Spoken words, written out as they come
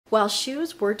While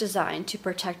shoes were designed to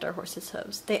protect our horse's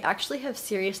hooves, they actually have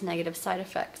serious negative side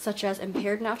effects such as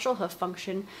impaired natural hoof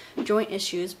function, joint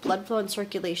issues, blood flow and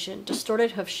circulation,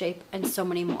 distorted hoof shape, and so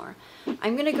many more.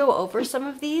 I'm going to go over some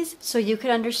of these so you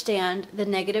can understand the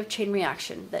negative chain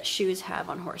reaction that shoes have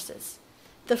on horses.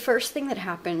 The first thing that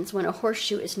happens when a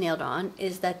horseshoe is nailed on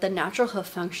is that the natural hoof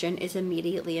function is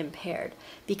immediately impaired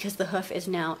because the hoof is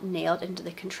now nailed into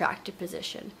the contracted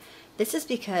position. This is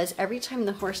because every time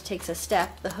the horse takes a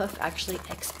step, the hoof actually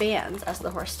expands as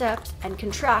the horse steps and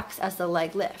contracts as the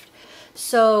leg lifts.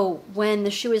 So when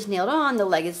the shoe is nailed on, the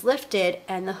leg is lifted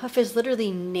and the hoof is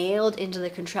literally nailed into the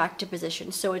contracted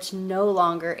position, so it's no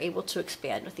longer able to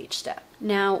expand with each step.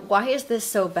 Now, why is this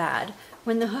so bad?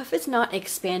 When the hoof is not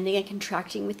expanding and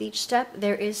contracting with each step,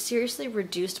 there is seriously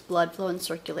reduced blood flow and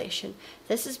circulation.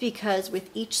 This is because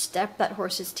with each step that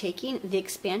horse is taking, the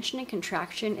expansion and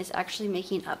contraction is actually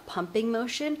making a pumping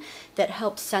motion that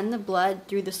helps send the blood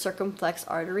through the circumflex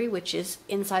artery, which is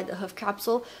inside the hoof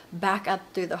capsule, back up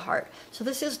through the heart. So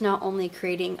this is not only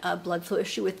creating a blood flow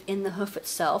issue within the hoof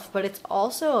itself, but it's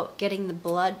also getting the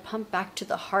blood pumped back to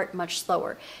the heart much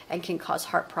slower and can cause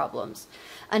heart problems.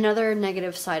 Another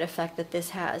negative side effect that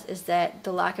this has is that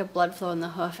the lack of blood flow in the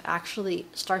hoof actually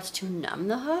starts to numb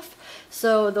the hoof,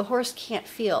 so the horse can't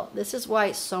feel. This is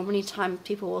why so many times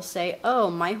people will say,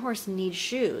 oh, my horse needs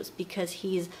shoes because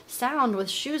he's sound with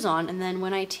shoes on, and then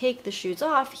when I take the shoes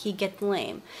off, he gets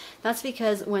lame. That's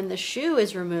because when the shoe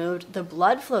is removed, the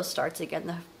blood flow starts again,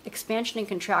 the expansion and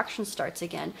contraction starts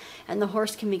again, and the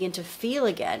horse can begin to feel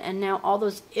again, and now all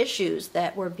those issues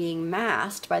that were being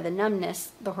masked by the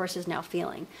numbness, the horse is now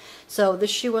feeling. So the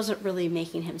shoe wasn't really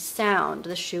making him sound,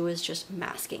 the shoe was just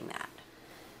masking that.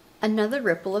 Another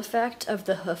ripple effect of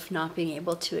the hoof not being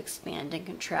able to expand and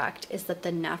contract is that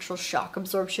the natural shock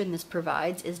absorption this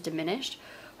provides is diminished.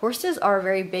 Horses are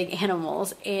very big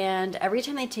animals, and every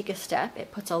time they take a step,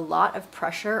 it puts a lot of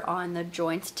pressure on the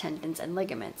joints, tendons, and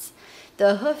ligaments.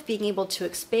 The hoof being able to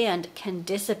expand can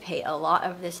dissipate a lot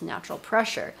of this natural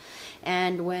pressure,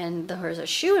 and when there's a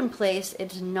shoe in place,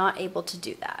 it's not able to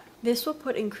do that. This will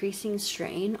put increasing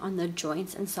strain on the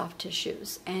joints and soft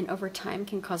tissues, and over time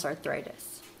can cause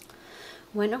arthritis.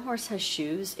 When a horse has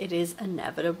shoes, it is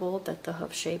inevitable that the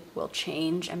hoof shape will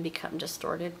change and become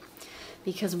distorted,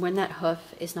 because when that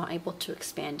hoof is not able to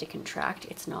expand and contract,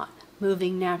 it's not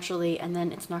moving naturally, and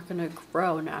then it's not going to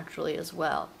grow naturally as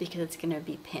well because it's going to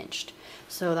be pinched.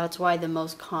 So that's why the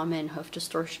most common hoof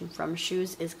distortion from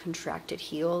shoes is contracted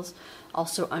heels.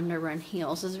 Also, underrun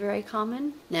heels is very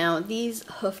common. Now, these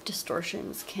hoof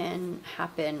distortions can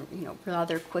happen,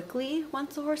 rather quickly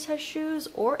once the horse has shoes,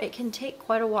 or it can take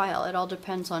quite a while. It all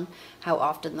depends on how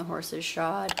often the horse is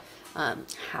shod,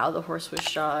 how the horse was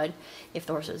shod, if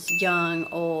the horse is young,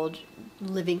 old,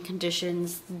 living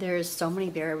conditions. There's so many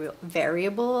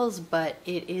variables, but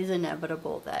it is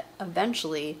inevitable that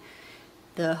eventually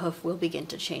the hoof will begin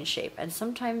to change shape, and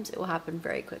sometimes it will happen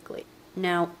very quickly.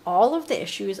 Now, all of the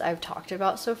issues I've talked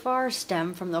about so far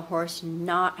stem from the horse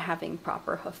not having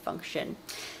proper hoof function,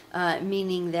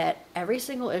 meaning that every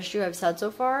single issue I've said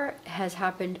so far has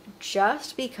happened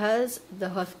just because the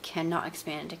hoof cannot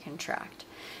expand and contract.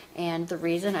 And the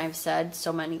reason I've said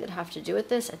so many that have to do with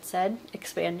this, it said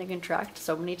expand and contract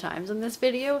so many times in this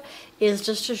video, is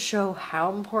just to show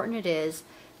how important it is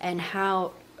and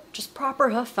how just proper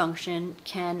hoof function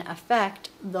can affect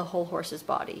the whole horse's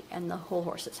body and the whole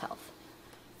horse's health.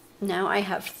 Now I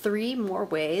have 3 more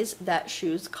ways that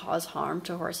shoes cause harm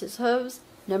to horses' hooves.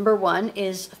 Number 1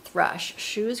 is thrush.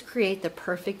 Shoes create the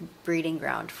perfect breeding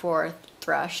ground for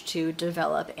thrush to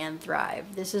develop and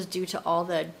thrive. This is due to all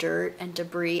the dirt and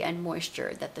debris and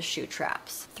moisture that the shoe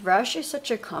traps. Thrush is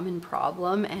such a common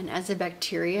problem, and as a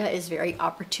bacteria is very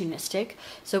opportunistic,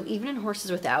 so even in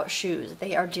horses without shoes,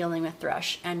 they are dealing with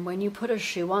thrush, and when you put a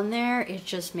shoe on there, it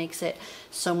just makes it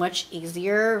so much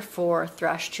easier for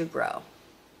thrush to grow.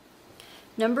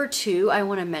 Number 2 I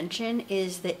want to mention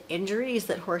is the injuries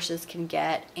that horses can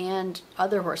get and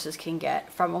other horses can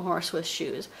get from a horse with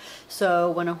shoes.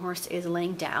 So when a horse is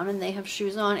laying down and they have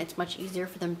shoes on, it's much easier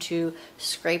for them to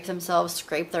scrape themselves,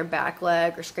 scrape their back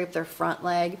leg or scrape their front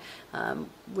leg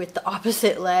with the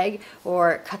opposite leg,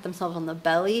 or cut themselves on the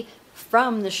belly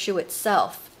from the shoe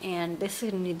itself. And this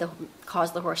can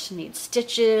cause the horse to need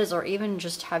stitches or even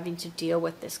just having to deal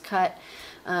with this cut.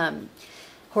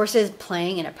 Horses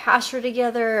playing in a pasture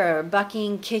together, or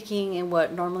bucking, kicking, and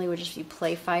what normally would just be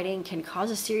play fighting can cause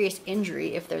a serious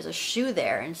injury if there's a shoe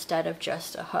there instead of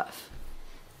just a hoof.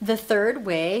 The third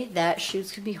way that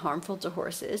shoes can be harmful to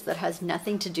horses that has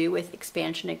nothing to do with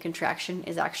expansion and contraction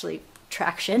is actually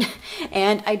traction.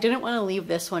 And I didn't want to leave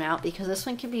this one out because this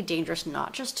one can be dangerous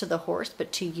not just to the horse,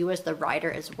 but to you as the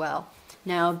rider as well.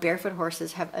 Now, barefoot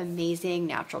horses have amazing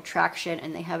natural traction,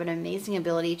 and they have an amazing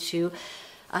ability to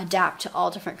adapt to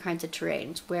all different kinds of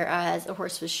terrains. Whereas a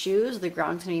horse with shoes, the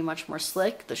ground's going to be much more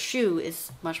slick. The shoe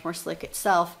is much more slick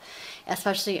itself,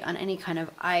 especially on any kind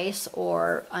of ice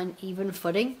or uneven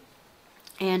footing.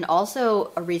 And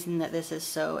also a reason that this is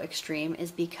so extreme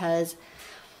is because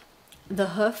the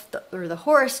hoof or the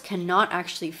horse cannot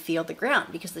actually feel the ground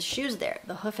because the shoe's there.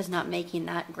 The hoof is not making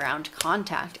that ground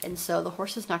contact, and so the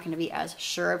horse is not going to be as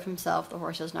sure of himself. The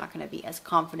horse is not going to be as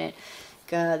confident.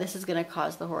 This is going to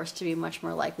cause the horse to be much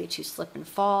more likely to slip and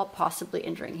fall, possibly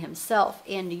injuring himself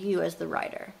and you as the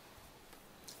rider.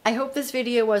 I hope this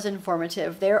video was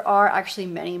informative. There are actually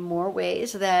many more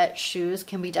ways that shoes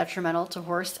can be detrimental to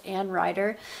horse and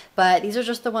rider, but these are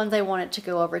just the ones I wanted to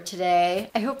go over today.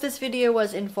 I hope this video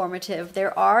was informative.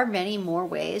 There are many more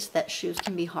ways that shoes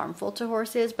can be harmful to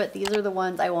horses, but these are the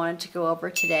ones I wanted to go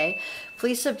over today.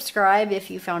 Please subscribe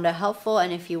if you found it helpful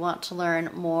and if you want to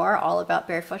learn more all about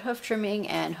barefoot hoof trimming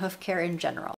and hoof care in general.